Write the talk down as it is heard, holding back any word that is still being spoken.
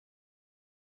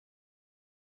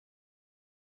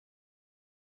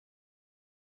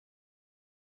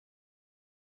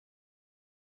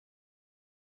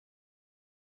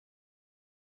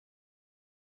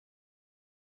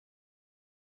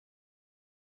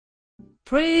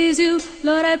praise you,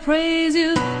 Lord, I praise you.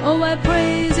 Oh, I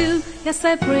praise you. Yes,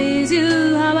 I praise you.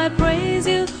 How I praise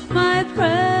you, my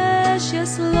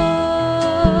precious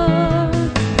Lord.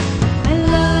 I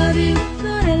love you,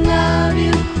 Lord, I love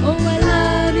you. Oh, I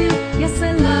love you. Yes,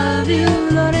 I love you,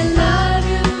 Lord, I love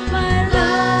you, my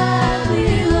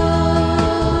lovely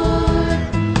Lord.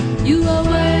 You are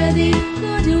worthy,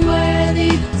 Lord, you're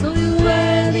worthy. So you're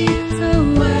worthy, so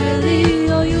worthy.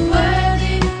 Oh, you're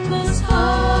worthy, most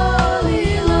holy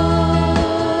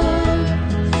Lord.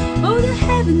 Oh, the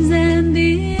heavens and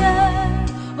the earth,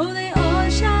 oh, they all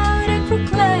shout and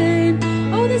proclaim.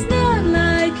 Oh, there's none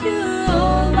like you,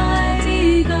 Almighty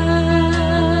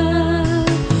God.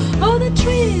 Oh, the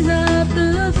trees of the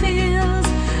fields,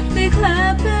 they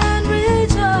clap and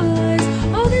rejoice.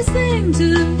 Oh, they sing to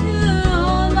you,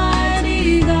 Almighty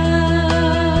God.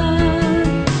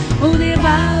 Oh, they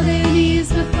bow their knees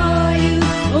before you.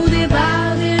 Oh, they bow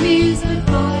their knees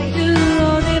before you.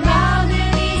 Oh, they bow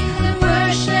their knees and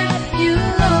worship you,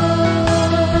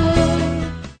 Lord.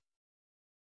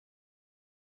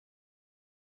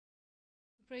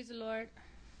 Praise the Lord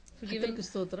for giving. கர்த்தருக்கு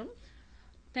ஸ்தோத்திரம்.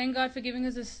 Thank God for giving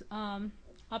us this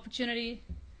opportunity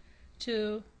to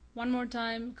one more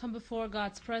time come before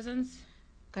God's presence.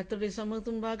 கர்த்தருடைய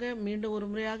சமூகத்தும்பாக மீண்டும் ஒரு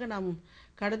முறையாக நாம்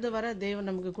கடந்து வர தேவன்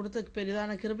நமக்கு கொடுத்த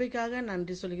பெரிதான கிருபைக்காக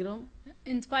நன்றி சொல்கிறோம்.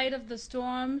 In spite of the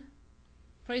storm,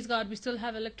 praise God, we still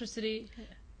have electricity.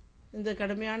 இந்த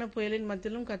கடுமையான புயலின்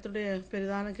மத்தியிலும் கர்த்தருடைய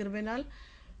பெரிதான கிருபையினால்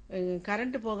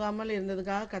கரண்ட் போகாமல்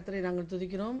இருந்ததுக்காக கர்த்தரை நாங்கள்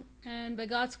துதிக்கிறோம். And by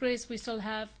God's grace, we still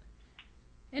have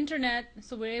internet,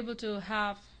 so we're able to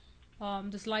have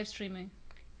this live streaming.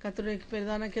 கர்த்தருடைய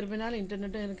பெரிதான கிருபையினால்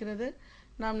இன்டர்நெட்டும் இருக்கிறது.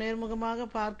 நாம் நேர்முகமாக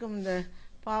பார்க்கும் இந்த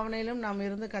பாவனையிலும் நாம்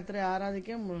இருந்து கர்த்தரை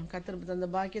ஆராதிக்கும் கர்த்தர் தந்த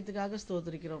பாக்கியத்துக்காக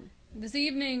ஸ்தோத்திரிக்கிறோம். This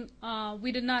evening, we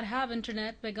did not have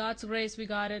internet. By God's grace, we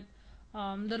got it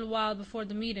little while before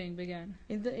the meeting began.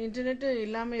 இந்த இன்டர்நெட்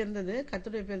இல்லாம இருந்தது.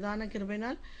 கர்த்தருடைய பெரிதான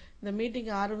கிருபையினால் இந்த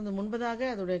மீட்டிங் ஆரம்பித்து முன்பதாக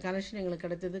அதோட கனெக்ஷன் எங்களுக்கு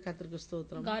கிடைத்தது. கர்த்தருக்கு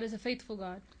ஸ்தோத்திரம். God is a faithful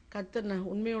God. கர்த்தர்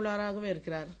உண்மையுள்ளவராகவே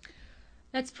இருக்கிறார்.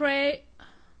 Let's pray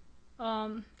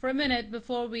for a minute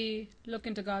before we look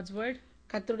into God's word.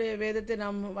 கர்த்தருடைய வேதத்தை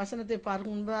நாம் வசனத்தை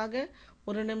பார்க்கும் முன்பதாக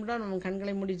ஒரு நிமிடம் நம்ம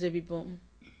கண்களை மூடி ஜெபிப்போம்.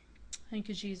 Thank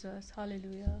you, Jesus.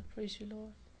 Hallelujah. Praise you,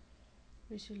 Lord.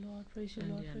 Praise you, Lord. Praise you,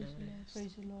 Lord. Praise you, Lord.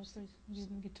 Praise you, Lord. Praise you. Give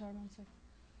me guitar one second.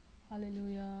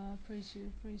 Hallelujah. Praise you.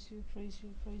 Praise you. Praise you.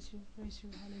 Praise you. Praise you.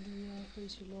 Hallelujah.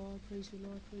 Praise you, Lord. Praise you,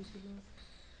 Lord. Praise you, Lord.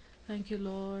 Thank you,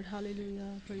 Lord.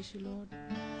 Hallelujah. Praise you, Lord.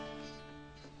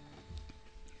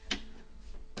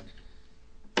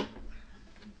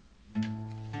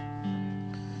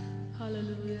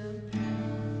 Hallelujah.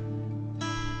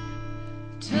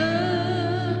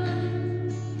 Turn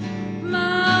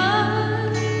my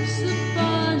eyes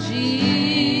upon Jesus.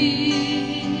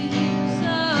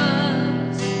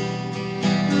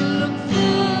 Look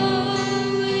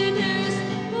full in His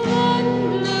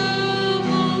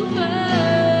wonderful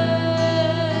face,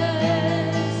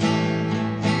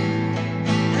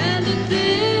 and the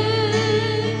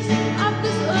things of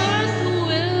this earth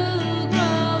will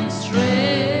grow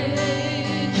strangely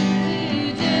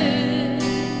dim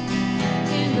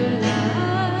in the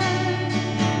light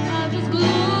of His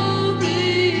glory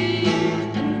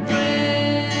and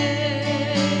praise.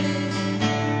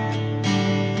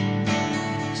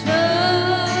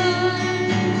 Turn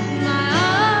my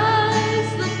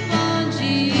eyes upon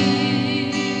Jesus.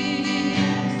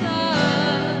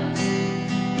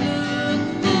 Look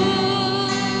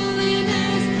full in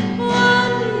His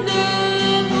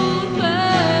wonderful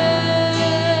face,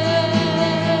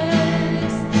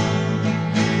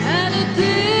 and the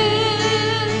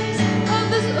things of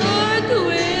this earth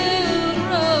will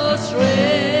grow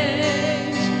strangely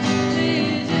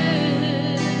dim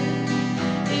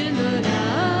in the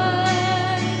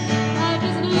light of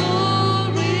His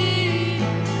glory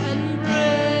and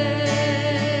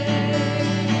praise.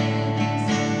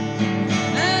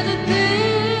 And the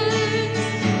things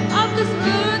of this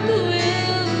earth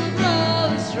will grow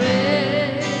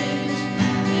strangely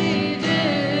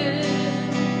dim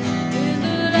in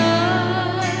the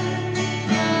light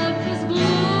of His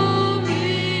glory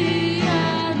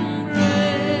and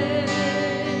praise.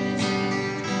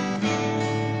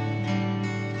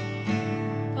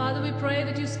 Father, we pray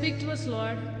that you speak to us,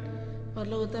 Lord.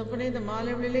 பரலோக தகப்பனே, இந்த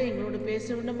மாலை வேளையிலே எங்களோடு பேச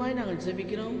வேண்டுமாய் நாங்கள்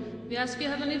ஜெபிக்கிறோம். We ask you,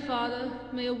 Heavenly Father,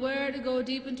 may your word go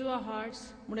deep into our hearts.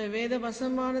 உம்முடைய வேத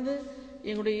வசனமானது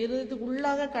எங்களுடைய இருதயத்துக்கு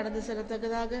உள்ளாக கடந்து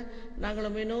செல்லத்தக்கதாக நாங்கள்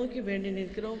உம்மை நோக்கி வேண்டி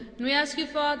நிற்கிறோம். And we ask you,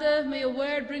 Father, may your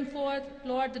word bring forth,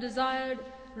 Lord, the desired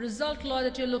result, Lord,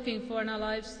 that you're looking for in our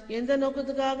lives. எந்த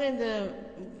நோக்கத்துக்காக இந்த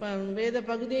வேத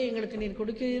பகுதியை எங்களுக்கு நீர்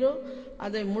கொடுக்கிறீரோ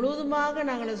அதை முழுவதுமாக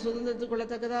நாங்கள் சுதந்திரத்துக்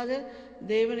கொள்ளத்தக்கதாக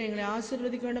தேவன் எங்களை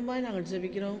ஆசீர்வதிக்க வேண்டுமாய் நாங்கள்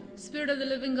ஜெபிக்கிறோம். Spirit of the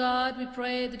living God, we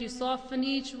pray that you soften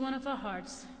each one of our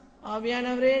hearts.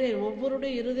 ஆவியானவரே, நீர்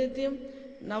ஒவ்வொருடைய இருதயத்தையும்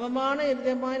நவமான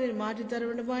இருதயமாய் நீர் மாற்றி தர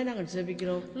வேண்டுமாய் நாங்கள்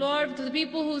ஜெபிக்கிறோம். Lord, to the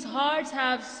people whose hearts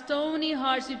have stony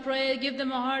hearts, we pray, give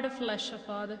them a heart of flesh, O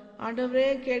Father. ஆண்டவரே,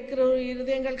 கேட்கிற ஒரு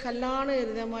இருதயங்கள் கல்லான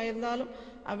இருதயமாய் இருந்தாலும்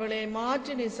அவளை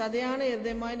மாற்றி நீர் சதையான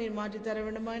இருதயமாய் நீர் மாற்றி தர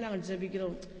வேண்டுமாய் நாங்கள்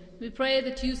ஜெபிக்கிறோம். We pray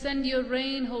that you send your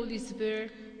rain, Holy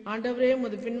Spirit. ஆண்டவரே,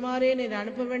 உமது பின்மாரியை நீர்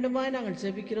அனுப்ப வேண்டுமாய் நாங்கள்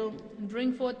ஜெபிக்கிறோம். And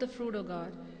bring forth the fruit, O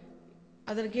God.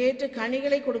 அதற்கேற்ற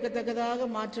கனிகளை கொடுக்கத்தக்கதாக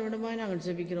மாற்ற வேண்டுமாய் நாங்கள்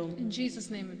ஜெபிக்கிறோம். In Jesus'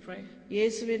 name we pray.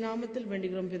 இயேசுவின் நாமத்தில்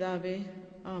வேண்டுகிறோம் பிதாவே,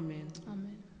 ஆமென்.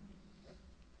 Amen.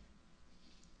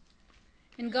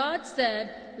 And God said,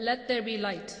 let there be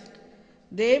light.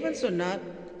 தேவன் சொன்னார்,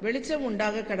 வெளிச்சம்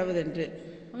உண்டாக கடவுதென்று.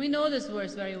 We know this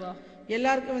verse very well.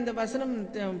 எல்லாருக்கும் இந்த வசனம்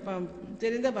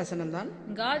தெரிந்த வசனம் தான்.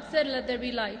 God said, let there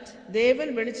be light.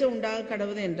 தேவன் வெளிச்சம் உண்டாக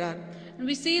கடவுது என்றார். And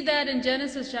we see that in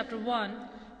Genesis chapter 1.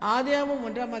 ஆதியாகமம்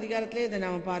 1ஆம் அதிகாரத்திலே இதை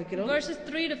நாம் பார்க்கிறோம். Verses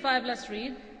 3 to 5, let's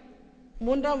read.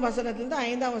 3ஆம் வசனத்திலிருந்து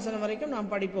 5ஆம் வசனம் வரைக்கும்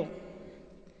நாம் படிப்போம்.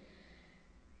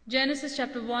 Genesis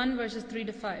chapter 1 verses 3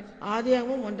 to 5.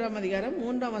 ஆதியாகமம் 1ஆம் அதிகாரம்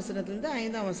 3ஆம் வசனத்திலிருந்து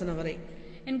 5ஆம் வசனம் வரை.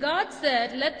 And God said,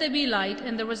 let there be light,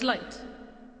 and there was light.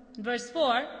 Verse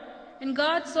 4, and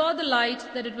God saw the light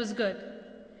that it was good.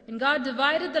 And God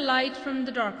divided the light from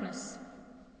the darkness.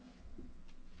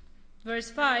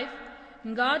 Verse 5,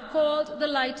 and God called the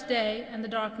light day, and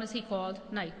the darkness he called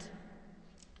night.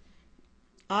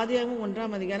 ஆதியாகமம்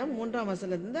 1ஆம் அதிகாரம் 3ஆம்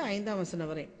வசனத்திலிருந்து 5ஆம் வசனம்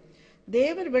வரை.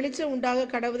 தேவன் வெளிச்சம் உண்டாக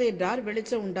கடவுது என்றார்,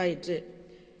 வெளிச்சம் உண்டாயிற்று.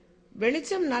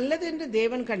 வெளிச்சம் நல்லது என்று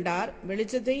தேவன் கண்டார்.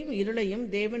 வெளிச்சத்தையும் இருளையும்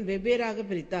தேவன் வெவ்வேறாக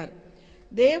பிரித்தார்.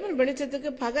 தேவன்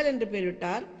வெளிச்சத்துக்கு பகல் என்று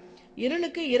பெயரிட்டார்,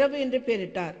 இருளுக்கு இரவு என்று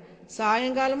பெயரிட்டார்.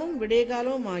 சாயங்காலமும்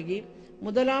விடியகாலமும் ஆகி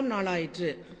முதலாம்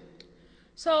நாளாயிற்று.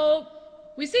 So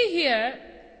we see here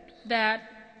that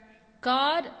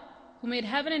God, who made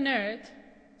heaven and earth,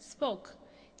 spoke.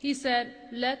 He said,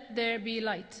 let there be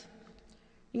light.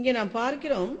 இங்கே நாம்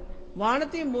பார்க்கிறோம்,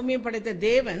 வானத்தையும் பூமியையும் படைத்த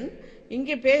தேவன்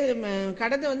இங்கே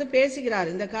கடந்து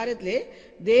பேசுகிறார். இந்த காரியத்திலே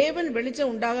தேவன்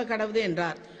வெளிச்சம் உண்டாக கடவுது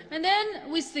என்றார். And then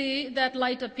we see that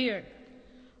light appeared.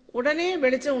 உடனே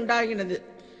வெளிச்சம் உண்டாகினது.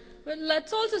 But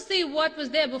let's also see what was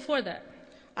there before that.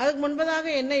 அதுக்கு முன்பதாக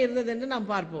என்ன இருந்தது என்று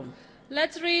நாம் பார்ப்போம்.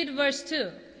 Let's read verse 2.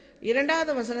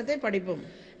 இரண்டாவது வசனத்தை படிப்போம்.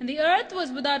 And the earth was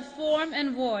without form and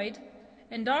void,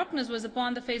 and darkness was upon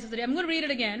the face of the deep. I'm going to read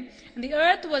it again. And the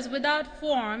earth was without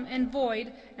form and void,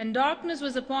 and darkness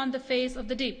was upon the face of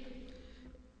the deep.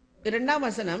 இரண்டாம்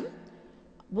வசனம்,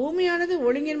 பூமியானது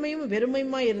ஒழுங்கின்மையும்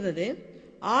வெறுமையுமாய் இருந்தது,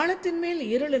 ஆழத்தின் மேல்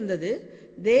இருள் இருந்தது,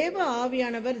 தேவ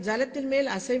ஆவியானவர் ஜலத்தின் மேல்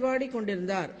அசைவாடி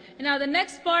கொண்டிருந்தார். And now the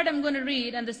next part I'm going to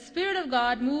read, and the Spirit of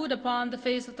God moved upon the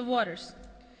face of the waters.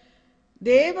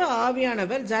 தேவ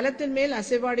ஆவியானவர் ஜலத்தின் மேல்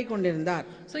அசைவாடி கொண்டிருந்தார்.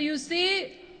 So you see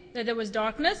that there was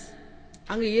darkness.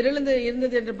 அங்கு இருள்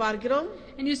இருந்தது என்று பார்க்கிறோம்.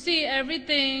 And you see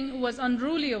everything was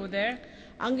unruly over there.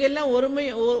 அங்கெல்லாம்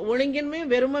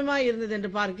ஒழுங்கின்மையும் வெறுமையுமாய் இருந்தது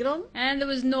என்று பார்க்கிறோம். And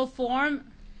there was no form.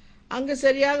 அங்கு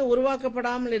சரியாக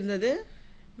உருவாக்கப்படாமல் இருந்தது.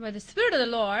 But the Spirit of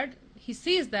the Lord, he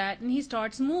sees that and he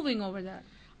starts moving over that.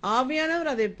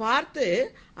 ஆவியானவர் அதை பார்த்து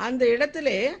அந்த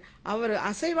இடத்திலே அவர்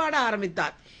அசைவாட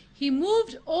ஆரம்பித்தார். He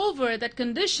moved over that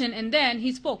condition and then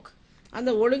he spoke. அந்த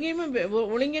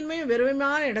ஒழுங்கின்மையும்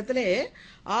வெறுமையான இடத்திலே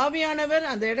ஆவியானவர்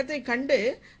அந்த இடத்தை கண்டு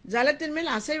ஜலத்தின்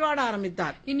மேல் அசைவாட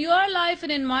ஆரம்பித்தார். In your life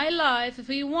and in my life, if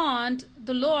we want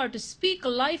the Lord to speak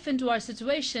life into our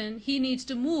situation, he needs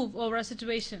to move over our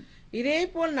situation. இதே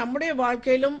போல் நம்முடைய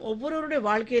வாழ்க்கையிலும் ஒவ்வொருவருடைய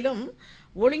வாழ்க்கையிலும்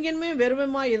ஒழுங்கின்மையும்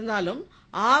வெறுமையுமாய் இருந்தாலும்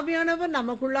ஆவியானவர்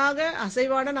நமக்குள்ளாக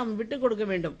அசைவாட நாம் விட்டு கொடுக்க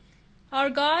வேண்டும். Our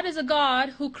God is a God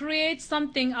who creates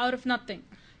something out of nothing.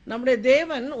 நம்முடைய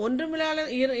தேவன்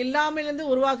இல்லாமலிருந்து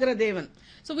உருவாக்குற தேவன்.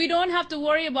 So we don't have to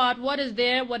worry about what is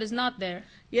there, what is not there.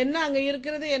 என்ன அங்க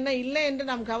இருக்கிறது என்ன இல்லை என்று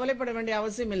நாம் கவலைப்பட வேண்டிய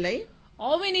அவசியம் இல்லை.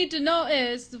 All we need to know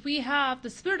is if we have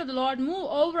the Spirit of the Lord move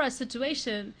over our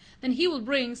situation, then he will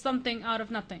bring something out of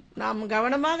nothing. நாம்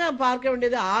கவனமாக பார்க்க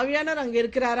வேண்டியது ஆவியானவர் அங்க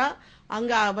இருக்கிறாரா,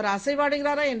 அங்க அவர்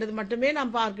அசைவாடுகிறாரா என்றது மட்டுமே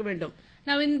நாம் பார்க்க வேண்டும்.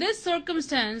 Now in this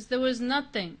circumstance there was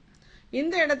nothing.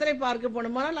 இந்த இடத்திலே பார்க்க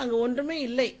போனோமானால் அங்க ஒன்றுமே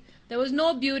இல்லை. There was no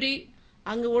beauty.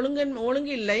 அங்கு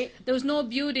ஒழுங்கு இல்லை. There was no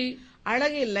beauty.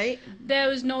 அழகு இல்லை. There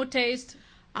was no taste.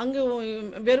 அங்கு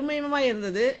வெறுமையுமாய்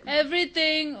இருந்தது.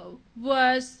 Everything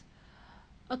was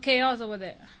a chaos over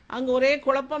there. அங்கு ஒரே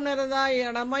குழப்பம் நிறைந்த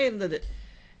இடமாய் இருந்தது.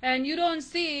 And you don't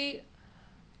see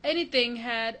anything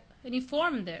had any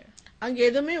form there. அங்கு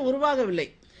எதுவுமே உருவாகவில்லை.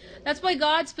 That's why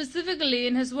God specifically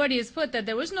in His Word He has put that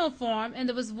there was no form and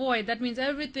there was void. That means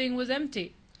everything was empty.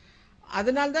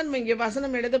 அதனால்தான் இங்கே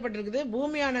வசனம் எழுதப்பட்டிருக்குது,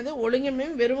 பூமியானது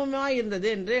ஒழுங்கின்மையும் வெறுமையுமாய் இருந்தது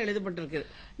என்று எழுதப்பட்டிருக்கு.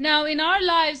 Now in our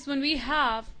lives when we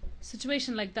have a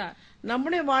situation like that,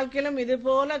 நம்முடைய வாழ்க்கையிலும் இது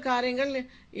போல காரியங்கள்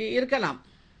இருக்கலாம்.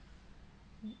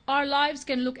 our lives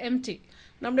can look empty.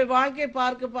 நம்முடைய வாழ்க்கையை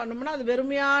பார்க்கணும்னா அது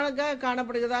வெறுமையாக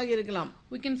காணப்படுகிறதாக இருக்கலாம்.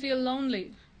 We can feel lonely.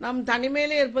 நாம்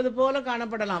தனிமையிலே இருப்பது போல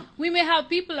காணப்படலாம். We may have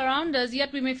people around us,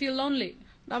 yet we may feel lonely.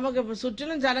 நமக்கு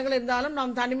சுற்றிலும் ஜனங்கள் இருந்தாலும்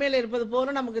நாம் தனிமையில இருப்பது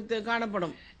போல நமக்கு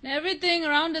காணப்படும். Everything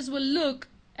around us will look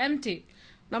empty.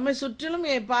 நம்மை சுற்றிலும்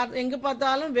எங்க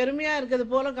பார்த்தாலும் வெறுமையா இருக்கிறது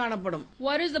போல காணப்படும்.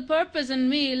 What is the purpose in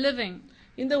me living?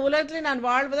 இந்த உலகத்தில் நான்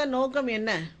வாழ்வதன் நோக்கம்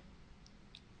என்ன?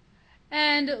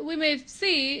 And we may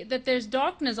see that there's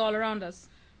darkness all around us.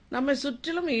 நம்மை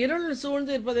சுற்றிலும் இருள்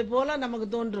சூழ்ந்து இருப்பதை போல நமக்கு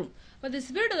தோன்றும். But the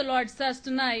Spirit of the Lord says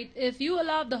tonight, if you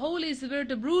allow the Holy Spirit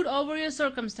to brood over your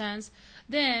circumstance,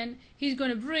 then He's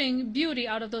going to bring beauty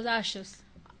out of those ashes.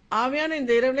 ஆவியான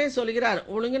இந்த இரவிலே சொல்கிறார்,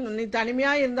 ஒழுங்கு நீ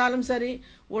தனிமையா இருந்தாலும் சரி,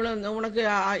 உனக்கு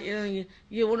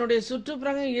உன்னுடைய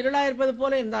சுற்றுப்புறங்கள் இருளா இருப்பது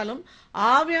போல இருந்தாலும்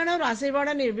ஆவியான ஒரு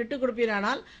அசைவாட நீ விட்டு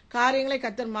கொடுப்பீரானால் காரியங்களை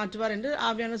கர்த்தர் மாற்றுவார் என்று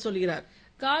ஆவியான சொல்கிறார்.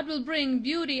 God will bring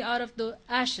beauty out of the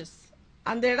ashes.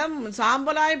 அந்த இடம்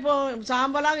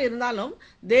சாம்பலாக இருந்தாலும்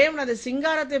தேவன் அதை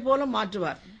சிங்காரத்தை போல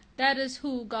மாற்றுவார். That is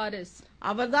who God is.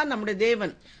 அவர்தான் நம்முடைய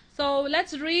தேவன். So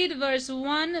let's read verse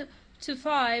 1 to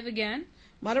 5 again.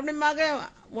 மறுபடியுமாக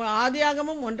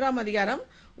ஆதியாகமம் 1ஆம் அதிகாரம்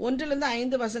 1லிருந்து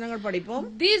 5 வசனங்கள் படிப்போம்.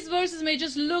 These verses may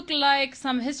just look like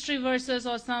some history verses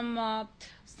or some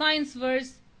science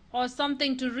verse or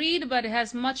something to read, but it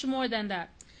has much more than that.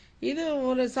 இது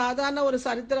ஒரு சாதாரண ஒரு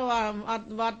சரித்திர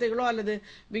வார்த்தைகளோ அல்லது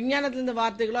விஞ்ஞானத்திலிருந்து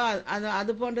வார்த்தைகளோ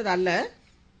அது போன்றது அல்ல.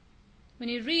 When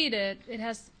you read it, it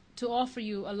has to offer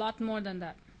you a lot more than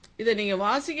that. இதை நீங்க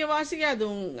வாசிக்க அது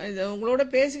உங்களோட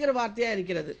பேசுகிற வார்த்தையா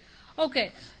இருக்கிறது. Okay,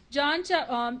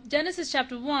 Genesis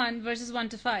chapter 1 verses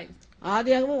 1 to 5.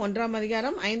 ஆதியாகமம் 1ஆம்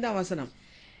அதிகாரம் 5ஆம் வசனம்.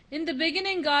 In the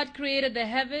beginning God created the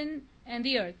heaven and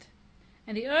the earth.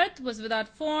 And the earth was without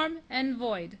form and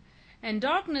void, and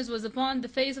darkness was upon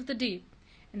the face of the deep.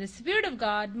 And the Spirit of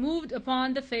God moved upon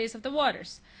the face of the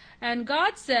waters. And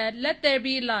God said, Let there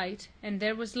be light, and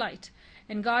there was light.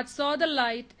 And God saw the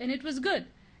light, and it was good.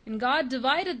 And God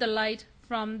divided the light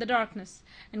from the darkness.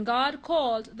 And God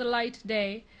called the light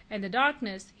day, and the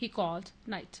darkness He called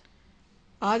night.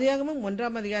 ஆதியாகமம்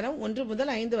 1ஆம் அதிகாரம் 1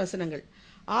 முதல் 5 வசனங்கள்.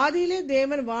 ஆதியிலே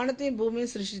தேவன் வானத்தையும்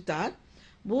பூமியையும் சிருஷ்டித்தார்.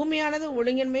 பூமியானது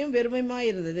ஒழுங்கின்மையும் வெறுமையுமாய்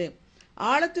இருந்தது.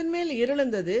 ஆழத்தின் மேல்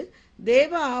இருளந்தது.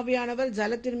 தேவ ஆவியானவர்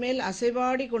ஜலத்தின் மேல்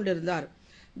அசைவாடி கொண்டிருந்தார்.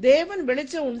 தேவன்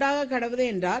வெளிச்சம் உண்டாக கடவுதே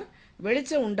என்றார்.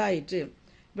 வெளிச்சம் உண்டாயிற்று.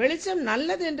 வெளிச்சம்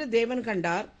நல்லது என்று தேவன்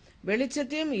கண்டார்.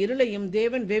 வெளிச்சத்தையும் இருளையும்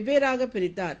தேவன் வெவ்வேறாக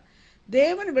பிரித்தார்.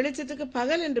 தேவன் வெளிச்சத்துக்கு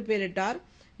பகல் என்று பெயரிட்டார்.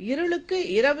 இருளுக்கு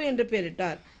இரவு என்று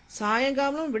பெயரிட்டார்.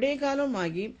 சாயங்காலம் விடியகாலம்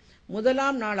ஆகி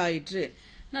முதலாம் நாள் ஆயிற்று.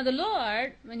 Now the Lord,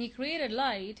 when He created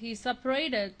light, He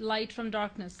separated light from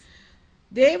darkness.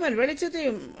 தேவன் வெளிச்சத்தை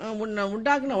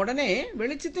உண்டாக்கின உடனே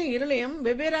வெளிச்சத்தையும் இருளையும்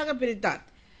வெவ்வேறாக பிரித்தார்.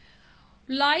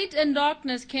 Light and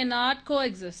darkness cannot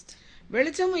coexist.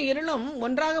 வெளிச்சமும் இருளும்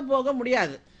ஒன்றாக போக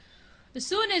முடியாது. As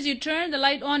soon as you turn the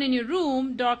light on in your room,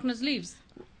 darkness leaves.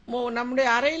 நம்முடைய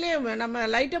அறையிலே நம்ம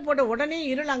லைட்டை போட்ட உடனே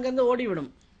இருள் அங்கிருந்து ஓடிவிடும்.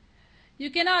 You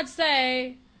cannot say,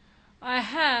 I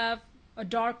have a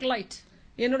dark light.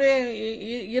 என்னுடைய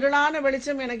இருளான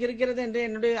வெளிச்சம் எனக்கு இருக்கிறது என்று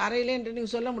என்னுடைய அறையிலே என்று நீங்க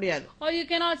சொல்ல முடியாது. Or you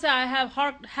cannot say, I have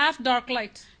half dark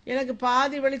light. எனக்கு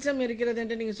பாதி வெளிச்சம் இருக்கிறது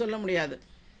என்று நீங்க சொல்ல முடியாது.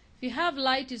 If you have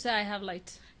light, you say, I have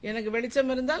light. எனக்கு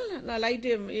வெளிச்சம் இருந்தால் லைட்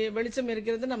வெளிச்சம்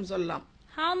இருக்கிறது நாம் சொல்லலாம்.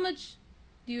 How much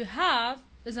do you have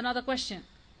is another question.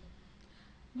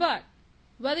 But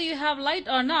whether you have light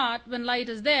or not, when light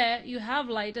is there, you have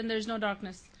light and there is no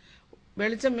darkness.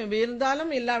 வெளிச்சம் இருந்தாலும்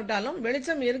இல்லாவிட்டாலும்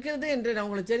வெளிச்சம் இருக்கிறது என்று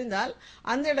உங்களுக்கு தெரிந்தால்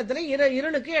அந்த இடத்துல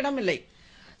இருளுக்கு இடம் இல்லை.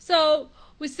 So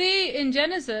we see in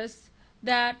Genesis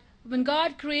that when God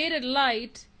created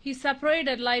light, He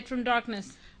separated light from darkness.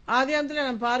 ஆதியாகமத்தில்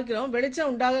நாம் பார்க்கிறோம்,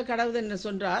 வெளிச்சம் உண்டாக கடவுது என்று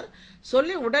சொன்னார்.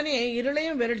 சொல்லி உடனே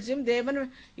இருளையும் வெளிச்சம் தேவன்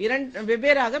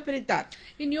வெவ்வேறாக பிரித்தார்.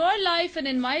 In your life and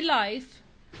in my life,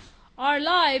 our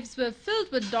lives were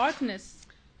filled with darkness.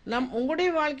 உங்களுடைய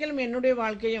வாழ்க்கையிலும் என்னுடைய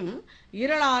வாழ்க்கையும்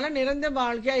இருளால நிறைந்த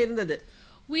வாழ்க்கையா இருந்தது.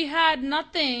 We had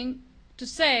nothing to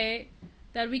say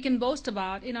that we can boast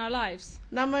about in our lives.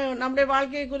 நம்முடைய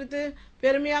வாழ்க்கையை குறித்து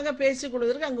பெருமையாக பேசிக்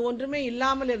கொள்வதற்கு அங்கு ஒன்றுமே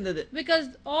இல்லாமல் இருந்தது. Because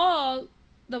all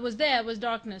that was there was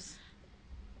darkness.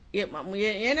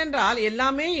 ஏனென்றால்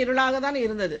எல்லாமே இருளாக தான்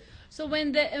இருந்தது. So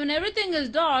when everything is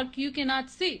dark, you cannot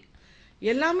see.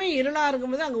 எல்லாமே இருளா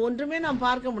இருக்கும்போது அங்க ஒன்றுமே நாம்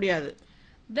பார்க்க முடியாது.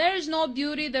 There is no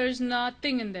beauty, there is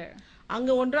nothing in there. அங்க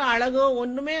ஒன்றும் அழகோ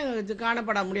ஒண்ணுமே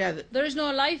காணப்பட முடியாது. There is no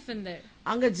life in there.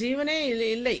 அங்க ஜீவனே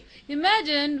இல்லை.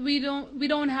 Imagine we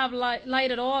don't have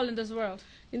light at all in this world.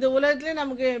 இந்த உலகத்திலே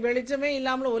நமக்கு வெளிச்சமே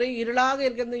இல்லாமல் ஒரே இருளாக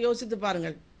இருக்கிறது யோசித்து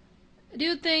பாருங்கள். Do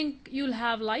you think you'll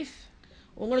have life?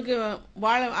 உங்களுக்கு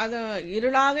அது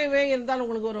இருளாகவே இருந்தால்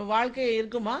உங்களுக்கு ஒரு வாழ்க்கை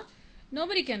இருக்குமா?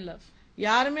 Nobody can live.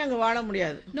 யாருமே அங்க வாழ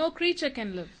முடியாது. No creature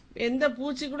can live. எந்த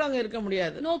பூச்சி கூட அங்க இருக்க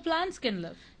முடியாது. No plants can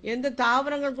live. எந்த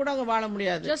தாவரங்கள் கூட அங்க வாழ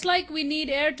முடியாது. Just like we need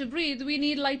air to breathe, we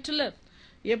need light to live.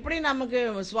 எப்படி நமக்கு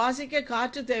சுவாசிக்க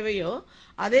காற்று தேவையோ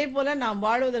அதே போல நாம்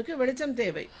வாழ்வதற்கு வெளிச்சம்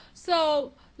தேவை. So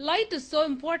light is so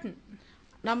important.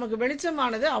 நமக்கு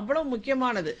வெளிச்சமானது அவ்வளவு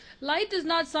முக்கியமானது. Light is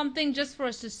not something just for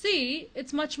us to see,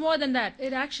 it's much more than that.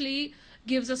 It actually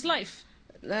gives us life.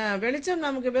 வெளிச்சம்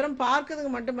நமக்கு வெறும்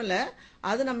பார்க்கிறதுக்கு மட்டுமல்ல,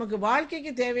 அது நமக்கு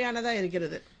வாழ்க்கைக்கு தேவையானதா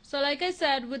இருக்கிறது. So like I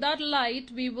said, without light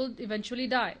we will eventually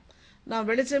die. நாம்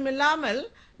வெளிச்சம் இல்லாமல்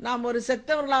நாம் ஒரு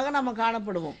செத்தவர்களாக நாம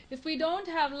காணப்படுவோம். If we don't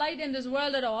have light in this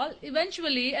world at all,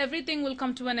 eventually everything will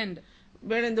come to an end.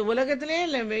 இந்த உலகத்திலே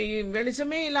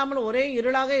வெளிச்சமே இல்லாமல் ஒரே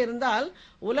இருளாக இருந்தால்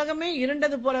உலகமே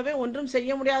இருண்டது போலவே ஒன்றும்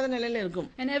செய்ய முடியாத நிலையில இருக்கும்.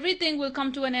 And everything will come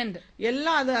to an end.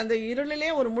 எல்லாம் அது அந்த இருளிலே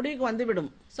ஒரு முடிவுக்கு வந்துவிடும்.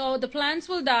 So the plants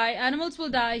will die, animals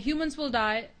will die, humans will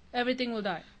die, everything will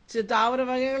die. தாவர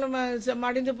வகைகளும்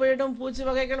மடிந்து போயிடும், பூச்சி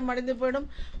வகைகளும் மடிந்து போயிடும்,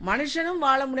 மனுஷனும்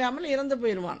வாழ முடியாமல் இறந்து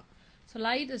போயிடுவான். So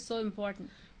light is so important.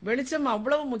 வெளிச்சம்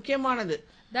அவ்வளவு முக்கியமானது.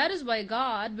 That is why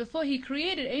God, before he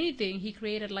created anything, he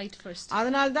created light first.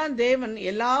 அதனால் தான் தேவன்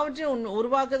எல்லாவற்றையும்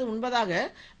உருவாக்குவது முன்பதாக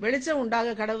வெளிச்சம்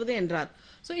உண்டாக கடவுது என்றார்.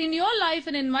 So in your life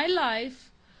and in my life,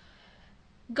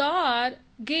 God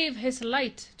gave his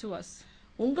light to us.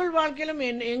 உங்கள் வாழ்க்கையிலும்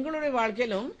எங்களுடைய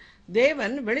வாழ்க்கையிலும்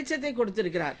தேவன் வெளிச்சத்தை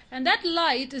கொடுத்திருக்கிறார். And that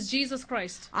light is Jesus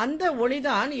Christ. அந்த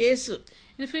ஒளிதான் இயேசு.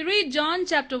 If we read John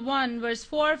chapter 1 verse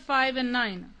 4, 5 and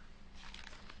 9.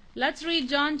 Let's read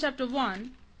John chapter 1.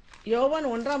 யோவான்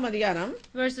 1ஆம் அதிகாரம்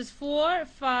verses 4,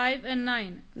 5 and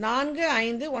 9. 4,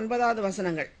 5, 9வது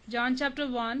வசனங்கள். John chapter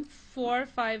 1, 4,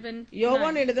 5 and 9.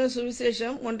 யோவான் எழுதின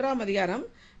சுவிசேஷம் 1ஆம் அதிகாரம்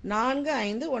 4,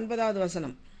 5, 9வது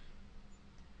வசனம்.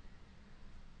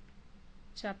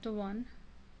 Chapter 1.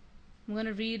 I'm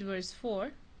going to read verse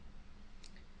 4.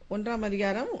 1ஆம்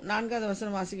அதிகாரம் 4வது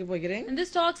வசனம் வாசிக்க போகிறேன். And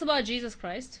this talks about Jesus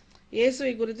Christ.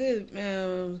 இயேசுவை குறித்து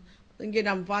இங்கே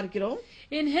நாம் பார்க்கிறோம்.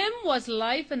 In him was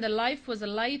life, and the life was the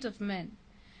light of men.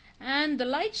 And the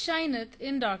light shineth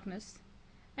in darkness,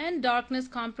 and darkness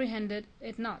comprehended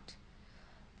it not.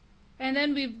 And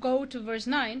then we go to verse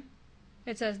 9.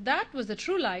 It says, that was the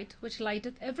true light, which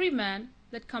lighteth every man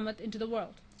that cometh into the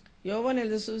world. யோவான்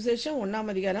எழுதின சுவிசேஷம் 1ஆம்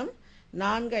அதிகாரம்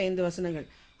 4, 5 வசனங்கள்.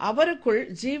 அவருக்குள்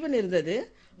ஜீவன் இருந்தது,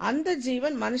 அந்த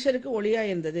ஜீவன் மனுஷருக்கு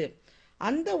ஒளியாய் இருந்தது.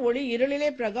 அந்த ஒளி இருளிலே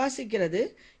பிரகாசிக்கிறது,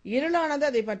 இருளானது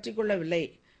அதை பற்றிக் கொள்ளவில்லை.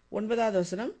 9வது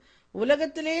வசனம்.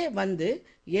 உலகத்திலே வந்து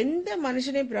எந்த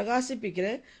மனுஷனை பிரகாசிப்பிக்கிற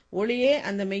ஒளியே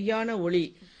அந்த மெய்யான ஒளி.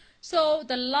 So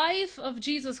the life of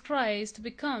Jesus Christ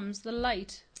becomes the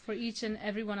light for each and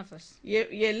every one of us.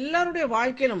 எல்லாருடைய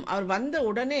வாழ்க்கையிலும் அவர் வந்த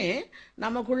உடனே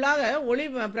நமக்குள்ளாக ஒளி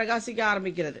பிரகாசிக்க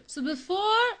ஆரம்பிக்கிறது. So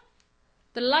before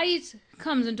the light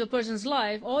comes into a person's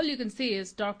life, all you can see is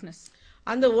darkness.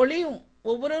 அந்த ஒளி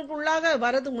ஒவ்வொருக்குள்ளாக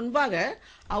வரது முன்பாக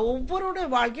ஒவ்வொருடைய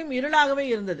வாழ்க்கையும் இருளாகவே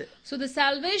இருந்தது. So the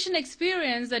salvation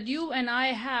experience that you and I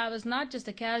have is not just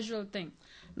a casual thing.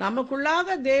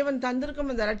 நமக்குள்ளாக தேவன்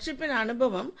தந்திருக்கும் இந்த ரட்சிப்பின்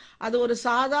அனுபவம் அது ஒரு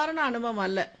சாதாரண அனுபவம்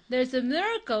அல்ல. There is a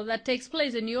miracle that takes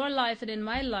place in your life and in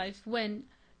my life when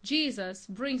Jesus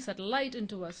brings that light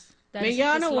into us.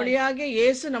 மெய்யான ஒளியாகிய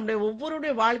இயேசு நம்முடைய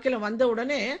ஒவ்வொருடைய வாழ்க்கையில வந்த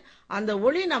உடனே அந்த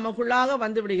ஒளி நமக்குள்ளாக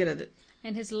வந்து விடுகிறது.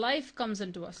 And his life comes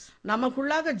into us.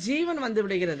 நமக்குள்ளாக ஜீவன் வந்து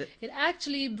விடுகிறது. It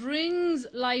actually brings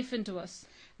life into us.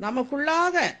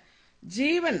 நமக்குள்ளாக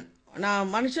ஜீவன்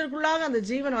மனுஷருக்குள்ளாக அந்த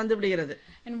ஜீவன் வந்து விடுகிறது.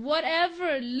 And whatever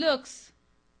looks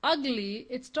ugly,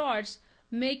 it starts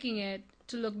making it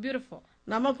to look beautiful.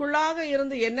 நமக்குள்ளாக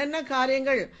இருந்து என்னென்ன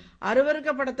காரியங்கள்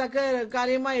அருவருக்கப்படத்தக்க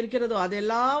காரியமா இருக்கிறதோ அது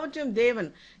எல்லாவற்றையும் தேவன்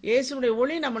இயேசுடைய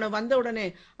ஒளி நம்ம வந்த உடனே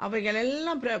அவைகள்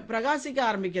எல்லாம் பிரகாசிக்க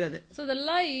ஆரம்பிக்கிறது. So the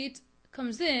light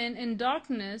comes in and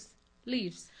darkness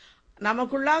leaves.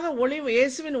 நமக்குள்ளாக ஒளி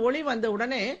இயேசுவின் ஒளி வந்த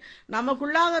உடனே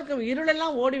நமக்குள்ளாக இருக்கும்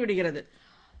இருளெல்லாம் ஓடி விடுகிறது.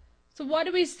 So what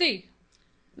do we see?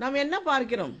 நாம் என்ன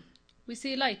பார்க்கிறோம்? We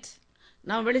see light.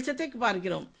 நாம் வெளிச்சத்தை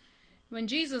பார்க்கிறோம். When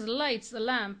Jesus lights the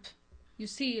lamp, you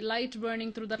see light burning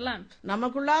through the lamp.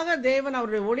 நமக்குள்ளாக தேவன்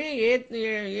அவருடைய ஒளியை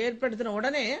ஏற்படுத்தின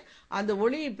உடனே அந்த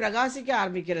ஒளி பிரகாசிக்க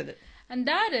ஆரம்பிக்கிறது. And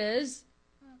that is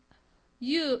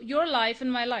your life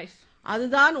and my life.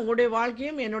 அதுதான் உங்களுடைய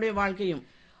வாழ்க்கையும் என்னுடைய வாழ்க்கையும்.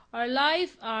 Our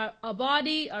life, our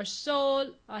body, our soul,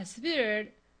 our spirit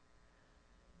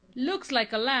looks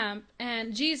like a lamp and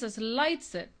Jesus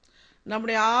lights it.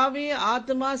 நம்முடைய ஆவி,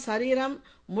 ஆத்மா, சரீரம்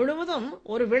முழுவதும்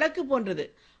ஒரு விளக்கு போன்றது.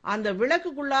 அந்த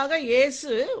விளக்குக்குள்ளாக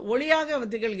இயேசு ஒளியாக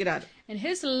திகழ்கிறார். And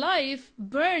his life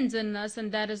burns in us, and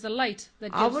that is the light that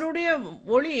gives. அவருடைய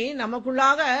ஒளி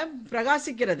நமக்குள்ளாக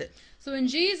பிரகாசிக்கிறது. So when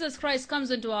Jesus Christ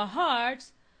comes into our hearts,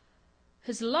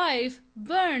 his life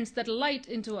burns that light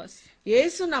into us.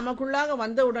 இயேசு நமக்குள்ளாக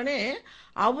வந்த உடனே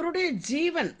அவருடைய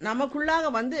ஜீவன்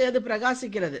நமக்குள்ளாக வந்து அது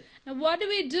பிரகாசிக்கிறது. Now what do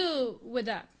we do with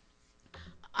that?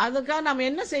 அதுக்காக நாம்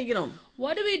என்ன செய்கிறோம்?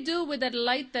 What do we do with that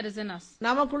light that is in us?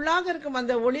 நமக்குள்ளாக இருக்கும்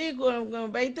அந்த ஒளியை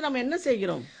வைத்து நாம் என்ன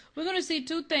செய்கிறோம்? We're going to see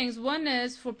two things. One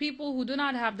is for people who do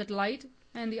not have that light,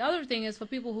 and the other thing is for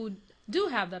people who do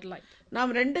have that light.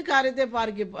 நாம் ரெண்டு காரியத்தை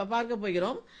பார்க்க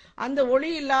போகிறோம். அந்த ஒளி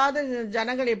இல்லாத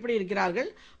ஜனங்கள் எப்படி இருக்கிறார்கள்,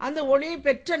 அந்த ஒளியை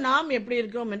பெற்ற நாம் எப்படி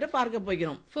இருக்கிறோம் என்று பார்க்க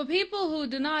போகிறோம். For people who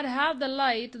do not have the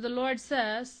light, the Lord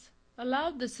says, allow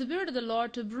the Spirit of the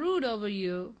Lord to brood over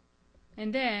you,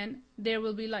 and then there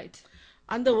will be light.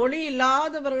 அந்த ஒளி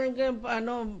இல்லாதவர்களுக்கு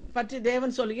பற்றி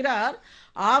தேவன் சொல்கிறார்,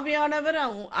 ஆவியானவர்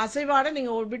அசைவாட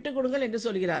நீங்க விட்டு கொடுங்கள் என்று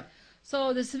சொல்கிறார். So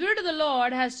the Spirit of the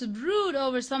Lord has to brood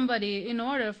over somebody in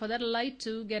order for that light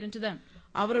to get into them.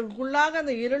 அவர்களுக்குள்ளாக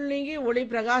அந்த இருள் நீங்கி ஒளி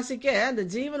பிரகாசிக்க அந்த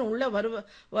ஜீவன் உள்ள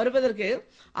வருவதற்கு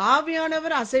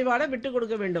ஆவியானவர் அசைவாட விட்டு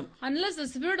கொடுக்க வேண்டும். Unless the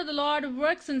Spirit of the Lord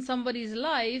works in somebody's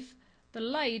life, the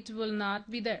light will not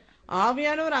be there.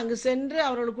 ஆவியானவர் அங்கு சென்று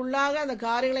அவர்களுக்குள்ளாக அந்த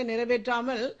காரியங்களை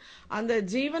நிறைவேற்றாமல் அந்த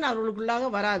ஜீவன் அவர்களுக்குள்ளாக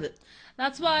வராது.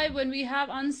 That's why when we have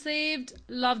unsaved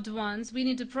loved ones, we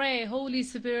need to pray, Holy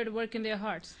Spirit, work in their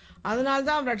hearts.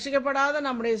 அதனால்தான் ரட்சிக்கப்படாத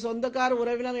நம்முடைய சொந்தக்கார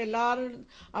உறவினர் எல்லாரும்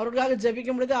அவர்களுக்காக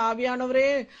ஜெபிக்க முடியாது. ஆவியானவரே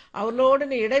அவர்களோடு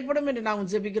நீ இடைப்படும் என்று நாம்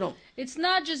ஜெபிக்கிறோம். It's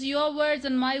not just your words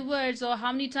and my words, or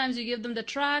how many times you give them the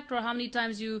tract, or how many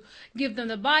times you give them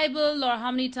the Bible, or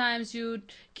how many times you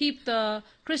keep the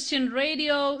Christian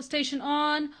radio station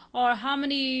on, or how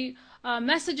many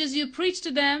messages you preach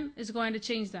to them is going to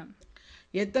change them.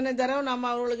 எத்தனை தடவை நம்ம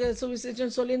அவர்களுக்கு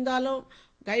சுவிசேஷம் சொல்லியிருந்தாலும்,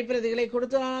 கைப்பிரதிகளை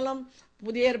கொடுத்தாலும்,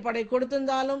 புதிய ஏற்பாடை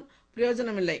கொடுத்திருந்தாலும்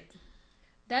பிரயோஜனம் இல்லை.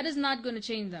 That is not going to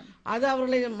change them. அது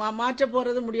அவர்களை மாற்ற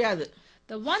போறது முடியாது.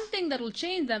 The one thing that will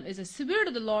change them is the Spirit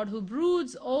of the Lord who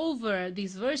broods over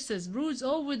these verses, broods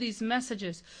over these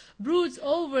messages, broods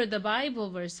over the Bible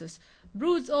verses,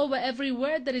 broods over every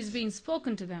word that is being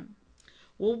spoken to them.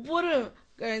 ஒவ்வொரு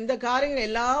இந்த காரியங்கள்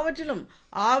எல்லாவற்றிலும்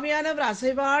ஆவியானவர்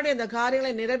அசைவாடு இந்த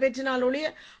காரியங்களை நிறைவேற்றினால் ஒழிய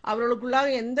அவர்களுக்குள்ளாக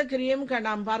எந்த கிரியையும்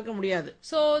நாம் பார்க்க முடியாது.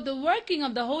 So the working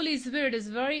of the Holy Spirit is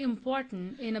very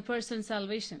important in a person's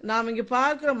salvation. நாம் இங்கு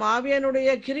பார்க்கிறோம்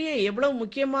ஆவியானுடைய கிரியை எவ்வளவு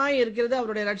முக்கியமாய் இருக்கிறது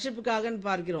அவருடைய ரட்சிப்புக்காக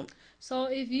பார்க்கிறோம். So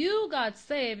if you got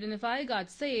saved and if I got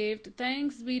saved,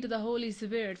 thanks be to the Holy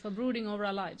Spirit for brooding over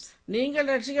our lives. நீங்கள்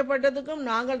ரட்சிக்கப்பட்டதுக்கும்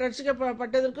நாங்கள்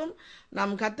ரட்சிக்கப்பட்டதற்கும்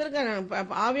நாம் கர்த்தருக்கு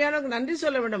ஆவியானவருக்கு நன்றி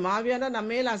சொல்ல வேண்டும். ஆவியானவர் நம்ம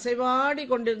மேல் அசைவாடி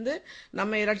கொண்டிருந்து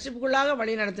நம்மை ரட்சிப்புக்குள்ளாக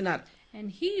வழி நடத்தினார். And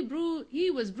he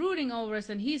was brooding over us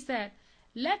and he said,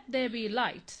 let there be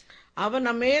light. அவர்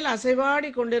நம்ம மேல்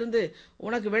அசைவாடி கொண்டிருந்து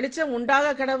உனக்கு வெளிச்சம்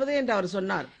உண்டாக கடவுது என்று அவர்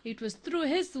சொன்னார். It was through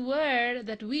his word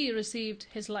that we received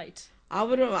his light.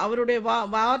 அவருடைய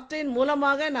வார்த்தையின்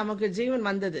மூலமாக நமக்கு ஜீவன்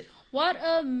வந்தது. What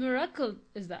a miracle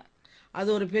is that? அது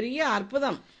ஒரு பெரிய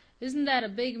அற்புதம். Isn't that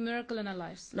a big miracle in our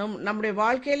lives? நம்முடைய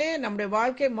வாழ்க்கையிலே நம்முடைய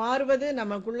வாழ்க்கை மாறுவது,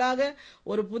 நமக்குள்ளாக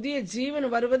ஒரு புதிய ஜீவன்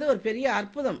வருவது ஒரு பெரிய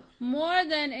அற்புதம். More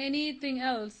than anything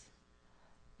else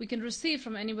we can receive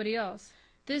from anybody else,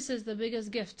 this is the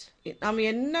biggest gift. நாம்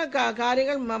என்ன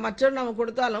காரியங்கள் மற்றவர்கள் நமக்கு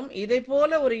கொடுத்தாலும் இதை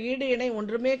போல ஒரு ஈடு இணை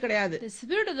ஒன்றுமே கிடையாது. The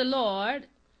Spirit of the Lord,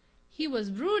 he was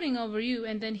brooding over you,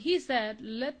 and then he said,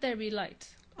 let there be light.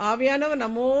 ஆவியானவர்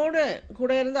நம்மோடு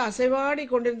கூட இருந்து அசைவாடி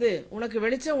கொண்டிருந்து உனக்கு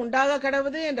வெளிச்சம் உண்டாக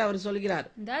கடவுது என்று அவர் சொல்கிறார்.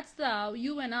 That's how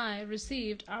you and I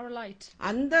received our light.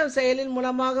 அந்த செயலின்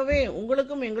மூலமாகவே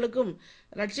உங்களுக்கும் எங்களுக்கும்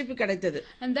ரட்சிப்பு கிடைத்தது.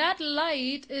 And that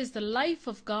light is the life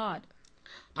of God.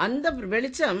 அந்த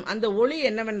வெளிச்சம், அந்த ஒளி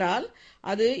என்னவென்றால்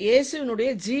அது இயேசுவினுடைய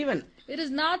ஜீவன். It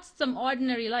is not some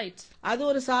ordinary light. அது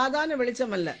ஒரு சாதாரண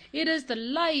வெளிச்சம் அல்ல. It is the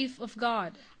life of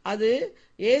God. அது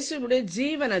இயேசுவினுடைய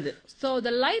ஜீவன். அது So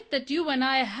the light that you and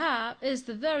I have is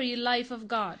the very life of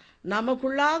God.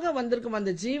 நமக்குள்ளாக வந்திருக்கும்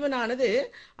அந்த ஜீவனானது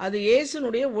அது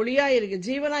இயேசுனுடைய ஒளியாய் இருக்கு,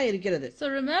 ஜீவனாய் இருக்கிறது. So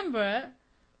remember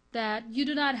that you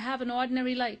do not have an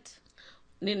ordinary light.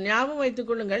 நீ ஞாபகம் வைத்துக்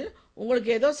கொள்ளுங்கள்,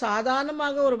 உங்களுக்கு ஏதோ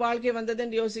சாதாரணமாக ஒரு வாழ்க்கை வந்தது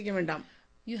என்று யோசிக்க வேண்டாம்.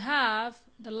 You have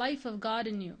the life of God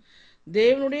in you.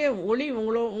 தேவனுடைய ஒளி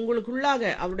உங்களுக்குள்ளாக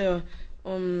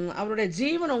அவருடைய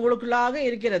ஜீவன் உங்களுக்குள்ளாக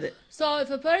இருக்கிறது. So if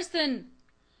a person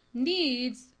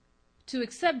needs to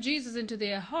accept Jesus into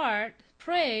their heart,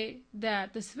 pray that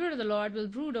the Spirit of the Lord will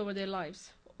brood over their lives.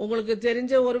 உங்களுக்கு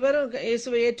தெரிஞ்ச ஒருவர்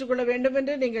இயேசுவை ஏற்றுக்கொள்ள வேண்டும்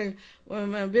என்று நீங்கள்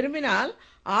விரும்பினால்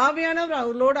ஆவியானவர்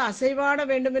அவர்களோடு அசைவாட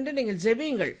வேண்டும் என்று நீங்கள்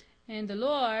ஜெபியுங்கள். And the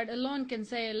Lord alone can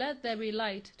say, let there be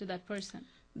light to that person.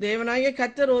 தேவனாகிய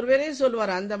கர்த்தர் ஒருவரே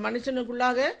சொல்வார் அந்த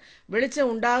மனுஷனுக்குள்ளாக வெளிச்சம்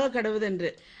உண்டாக கடவுது என்று.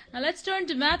 Now let's turn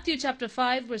to Matthew chapter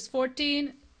 5 verse 14,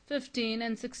 15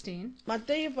 and 16.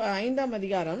 மத்தேயு 5ஆம்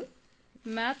அதிகாரம்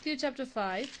Matthew chapter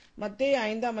 5 மத்தேயு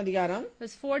 5ஆம் அதிகாரம்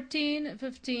verse 14,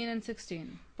 15 and 16.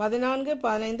 14,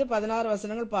 15, 16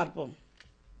 வசனங்கள் பார்ப்போம்.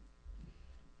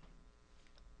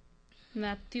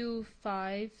 Matthew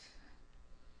 5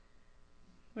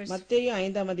 verse மத்தேயு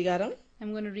 5ஆம் அதிகாரம்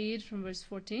I'm going to read from verse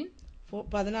 14.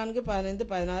 14, 15,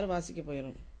 16 வாசிக்க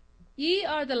போகிறோம். Ye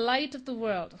are the light of the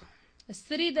world. A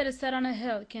city that is set on a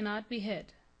hill cannot be hid.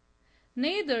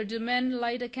 Neither do men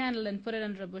light a candle and put it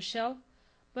under a bushel,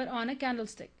 but on a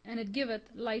candlestick, and it giveth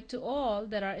light to all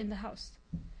that are in the house.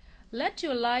 Let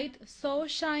your light so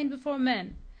shine before men,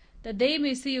 that they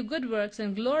may see your good works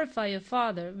and glorify your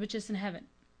Father which is in heaven.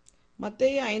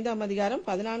 மத்தேயு 5ஆம் அதிகாரம்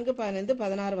 14, 15,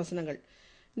 16 வசனங்கள்.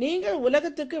 நீங்கள்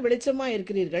உலகத்துக்கு வெளிச்சமாய்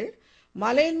இருக்கிறீர்கள்.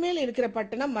 மலையின் மேல் இருக்கிற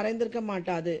பட்டணம் மறைந்திருக்க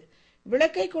மாட்டாது.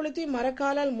 விளக்கை கொளுத்தி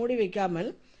மரக்காலால் மூடி வைக்காமல்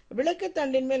விளக்கு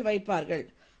தண்டின் மேல் வைப்பார்கள்.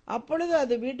 அப்பொழுது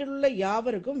அது வீட்டிலுள்ள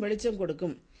யாவருக்கும் வெளிச்சம்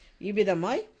கொடுக்கும்.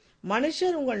 இவ்விதமாய்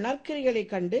மனுஷர் உங்கள் நற்கிரிகளை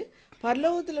கண்டு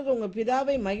பரலோகத்தில் இருக்கிற உங்கள்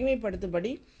பிதாவை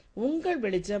மகிமைப்படுத்தும்படி உங்கள்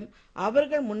வெளிச்சம்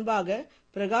அவர்கள் முன்பாக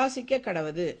பிரகாசிக்க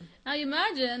கடவது. Now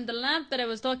imagine the lamp that I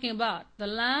was talking about,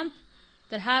 the lamp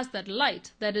that has that light,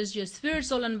 that is your spirit,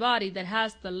 soul and body, that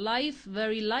has the life,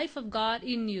 very life of God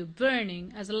in you, burning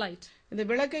as a light. இந்த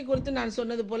விளக்கை குறித்து நான்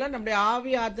சொன்னது போல நம்முடைய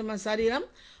ஆவி ஆத்ம சரீரம்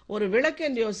ஒரு விளக்கு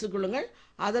என்று யோசித்துக்கொள்ளுங்கள்.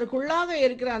 அதற்குள்ளாக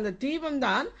இருக்கிற அந்த தீபம்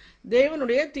தான்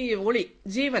தேவனுடைய ஒளி,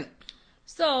 ஜீவன்.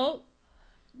 So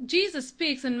Jesus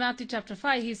speaks in Matthew chapter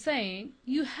 5. He's saying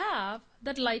you have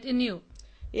that light in you.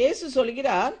 இயேசு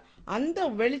சொல்கிறார் அந்த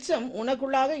வெளிச்சம்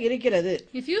உனக்குள்ளாக இருக்கிறது.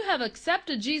 If you have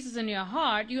accepted Jesus in your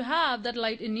heart, you have that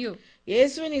light in you.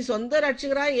 இயேசுவை நீ சொந்த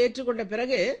ரட்சகராய் ஏற்றுக்கொண்ட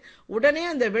பிறகு உடனே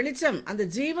அந்த வெளிச்சம், அந்த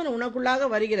ஜீவன் உனக்குள்ளாக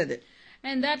வருகிறது.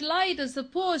 And that light is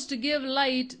supposed to give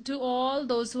light to all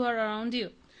those who are around you.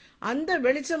 அந்த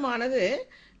வெளிச்சமானது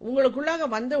உங்களுக்குள்ளாக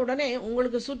வந்த உடனே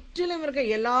உங்களுக்கு சுற்றிலும் இருக்க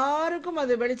எல்லாருக்கும்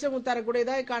அது வெளிச்சம்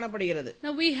தரக்கூடியதாய் காணப்படுகிறது.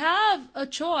 Now we have a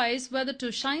choice whether to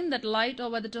shine that light or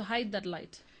whether to hide that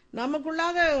light.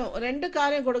 நமக்குள்ளாக ரெண்டு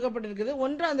காரியம் கொடுக்கப்பட்டிருக்குது.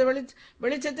 ஒன்று அந்த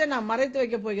வெளிச்சத்தை நாம் மறைத்து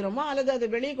வைக்க போகிறோமா அல்லது அதை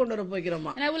வெளியே கொண்டு வர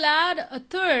போகிறோமா. And I will add a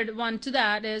third one to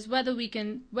that, is whether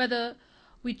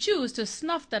we choose to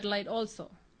snuff that light also.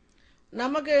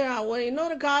 நமக்கு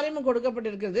இன்னொரு காரியமும்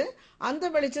கொடுக்கப்பட்டிருக்கிறது. அந்த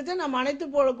வெளிச்சத்தை நாம் அணைத்து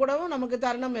போடக்கூடவும் நமக்கு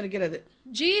தருணம் இருக்கிறது.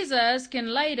 Jesus can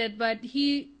light it, but he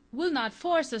will not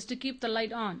force us to keep the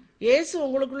light on. இயேசு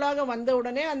உங்களுக்குள்ளாக வந்த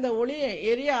உடனே அந்த ஒளி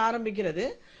எரிய ஆரம்பிக்கிறது.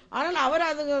 ஆனால் அவர்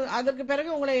அதற்கு பிறகு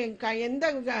உங்களை எந்த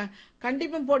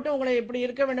கண்டிப்பும் போட்டு உங்களை இப்படி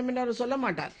இருக்க வேண்டும் என்று அவர் சொல்ல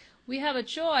மாட்டார். We have a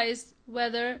choice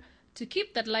whether to keep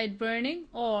that light burning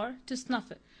or to snuff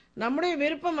it. நம்முடைய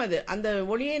விருப்பம் அது. அந்த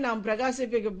ஒளியை நாம்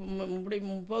பிரகாசிக்க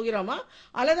போகிறோமா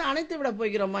அல்லது அணைத்து விட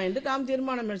போகிறோமா என்று நாம்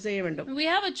தீர்மானம் செய்ய வேண்டும். We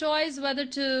have a choice whether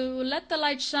to let the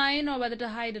light shine or whether to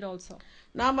hide it also.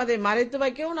 நாம் அதை மறைத்து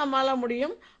வைக்கவும் நம்மால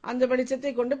முடியும், அந்த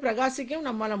வெளிச்சத்தை கொண்டு பிரகாசிக்கவும்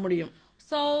நம்மால முடியும்.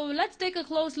 So let's take a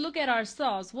close look at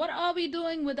ourselves. What are we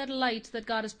doing with that light that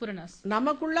God has put in us?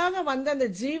 நமக்குள்ளாக வந்த அந்த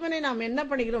ஜீவனை நாம் என்ன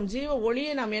பண்ணுகிறோம், ஜீவ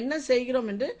ஒளியை நாம் என்ன செய்கிறோம்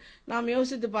என்று நாம்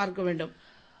யோசித்து பார்க்க வேண்டும்.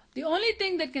 The only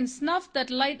thing that can snuff that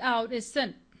light out is sin.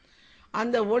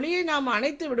 அந்த ஒளியை நாம்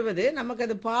அணைத்து விடுவது நமக்கு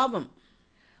அது பாவம்.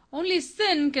 Only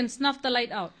sin can snuff the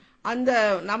light out. அந்த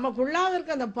நமக்குள்ளாக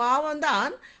இருக்க அந்த பாவம்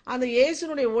தான் அந்த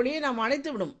இயேசுனுடைய ஒளியை நாம் அணைத்து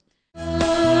விடும்.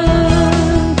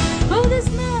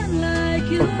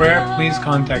 For prayer, please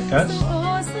contact us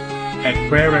at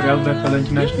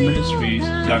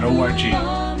prayer@elbethelinternationalministries.org.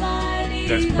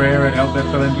 That's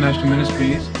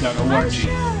prayer@elbethelinternationalministries.org.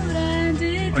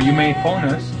 Or you may phone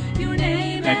us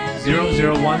at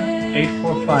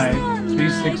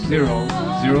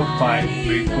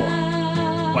 001-845-360-0534.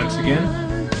 Once again,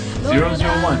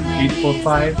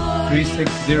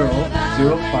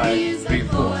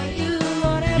 001-845-360-0534.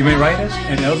 You may write us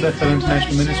at El-Bethel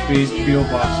International Ministries, P.O.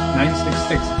 Box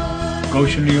 966,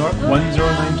 Goshen, New York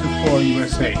 10924,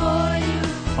 USA.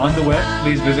 On the web,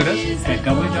 please visit us at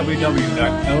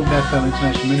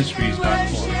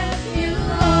www.elbethelinternationalministries.org.